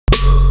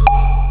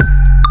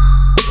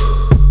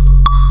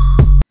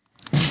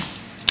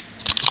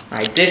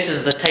Alright, this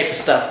is the type of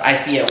stuff I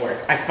see at work.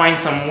 I find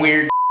some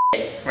weird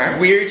shit, right?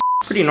 Weird shit.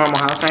 Pretty normal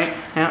house, right?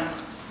 Yeah.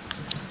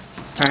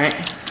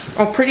 Alright.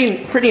 Oh,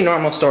 pretty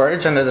normal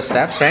storage under the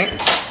steps, right?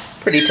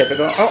 Pretty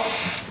typical. Oh,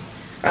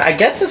 I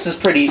guess this is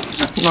pretty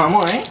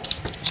normal, right?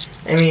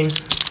 I mean,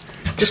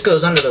 just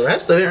goes under the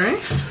rest of it,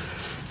 right?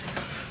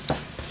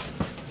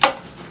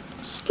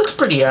 Looks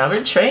pretty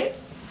average, right?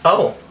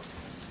 Oh.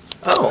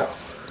 Oh.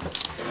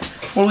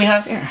 What do we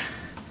have here?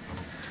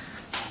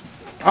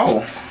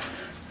 Oh.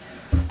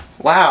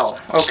 Wow,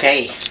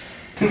 okay.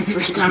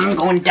 First time I'm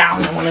going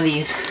down in one of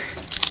these.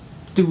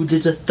 Dude,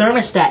 there's a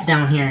thermostat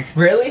down here.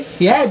 Really?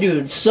 Yeah,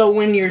 dude. So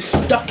when you're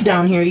stuck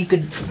down here, you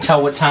could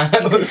tell what time.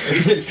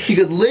 You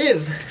could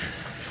live.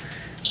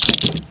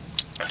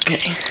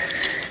 Okay.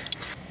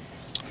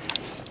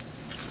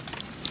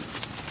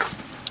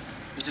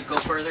 Does it go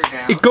further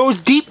down? It goes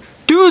deep.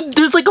 Dude,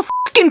 there's like a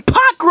fucking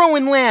pot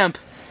growing lamp.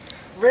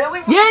 Really?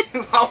 Yeah.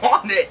 I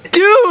want it.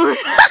 Dude.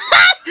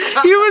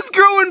 He was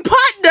growing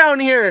pot down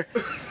here.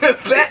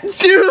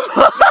 Dude.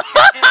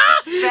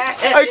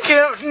 I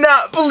can't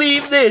not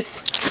believe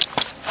this.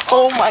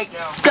 Oh my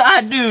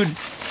god, dude.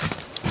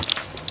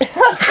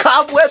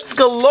 Cobwebs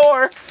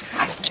galore.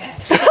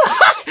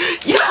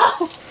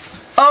 Yo.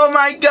 Oh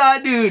my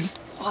god, dude.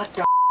 What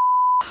the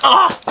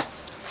Oh.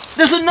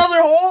 There's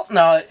another hole?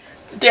 No.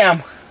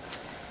 Damn.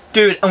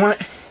 Dude, I want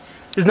to...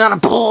 There's not a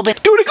bulb.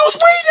 Dude, it goes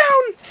way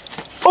down.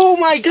 Oh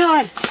my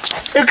god.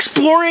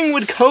 Exploring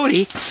with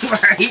Cody.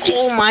 Right.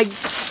 Oh my...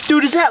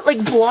 Dude, is that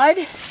like blood?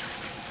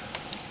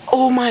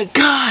 Oh my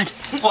god.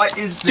 What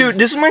is this? Dude,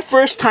 this is my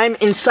first time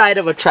inside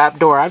of a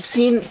trapdoor. I've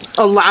seen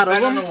a lot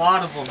of them.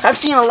 I've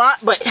seen a lot,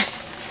 but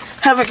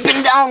haven't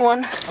been down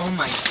one. Oh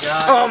my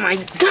god. Oh my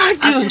god,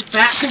 dude. I'm too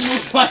fat to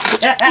move like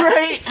that.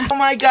 Right? Oh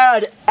my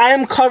god. I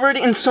am covered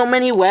in so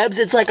many webs,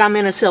 it's like I'm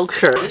in a silk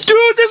shirt.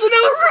 Dude, there's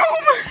another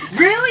room!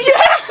 Really?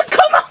 Yeah!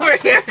 Come over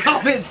here!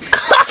 Come in.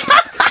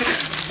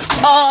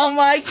 Oh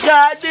my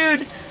god,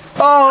 dude!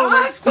 Oh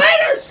my...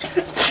 spiders!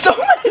 So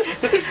many...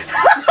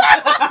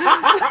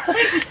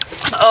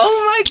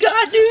 Oh my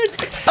god, dude!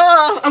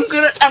 Oh,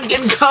 I'm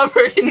getting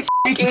covered in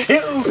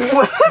f***ing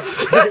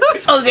webs.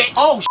 Okay.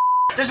 Oh,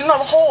 there's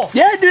another hole.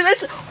 Yeah, dude,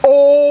 that's...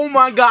 Oh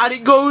my god,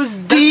 it goes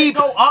deep.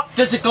 Does it go up?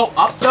 Does it go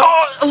up, though?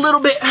 Oh, a little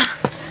bit.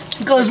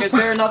 It goes... Is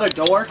there another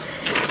door?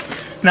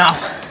 No.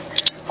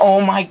 Oh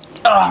my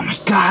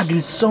god,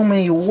 dude, so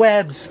many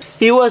webs.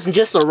 He wasn't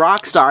just a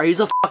rock star,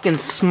 he's a fucking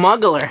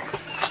smuggler.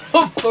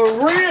 Oh, for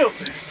real?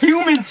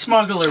 Human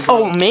smuggler,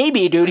 bro. Oh,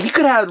 maybe, dude. He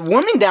could have had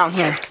women down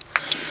here.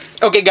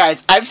 Okay,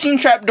 guys, I've seen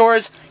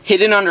trapdoors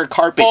hidden under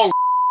carpets. Oh,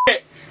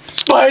 shit.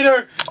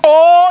 Spider.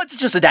 Oh, it's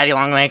just a daddy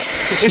long leg.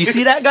 You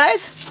see that,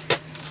 guys?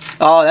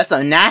 Oh, that's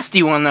a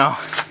nasty one, though.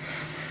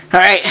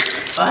 Alright,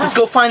 let's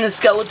go find the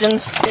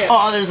skeletons. Yeah.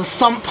 Oh, there's a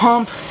sump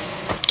pump.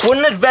 What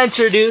an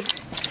adventure, dude.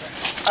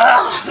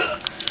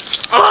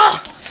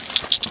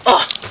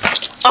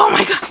 Oh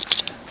my god.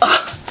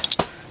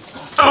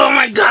 Oh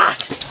my god.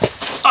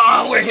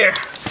 Oh, we're here.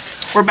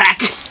 We're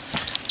back.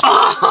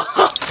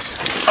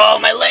 Oh,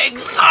 my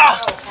legs. Oh,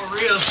 For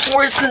real.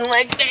 worse than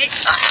leg day.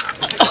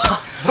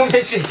 Let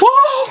me see.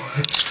 Whoa.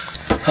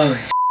 Holy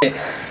shit.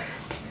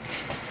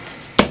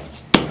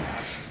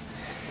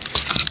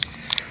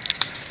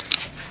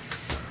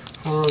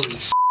 Holy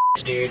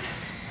shit, dude.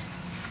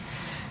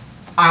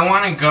 I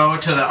want to go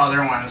to the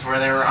other ones where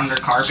they were under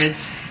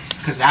carpets,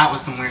 because that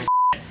was some weird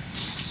shit.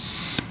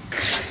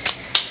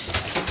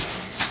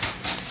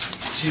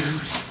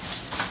 Dude.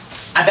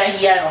 I bet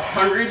he had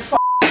 100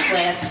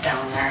 plants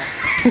down there.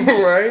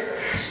 Right?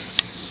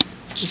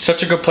 It's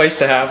such a good place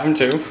to have them,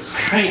 too.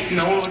 Right,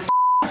 no one would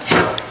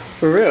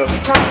For real.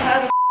 probably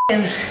had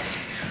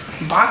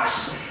a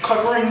box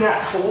covering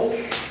that hole.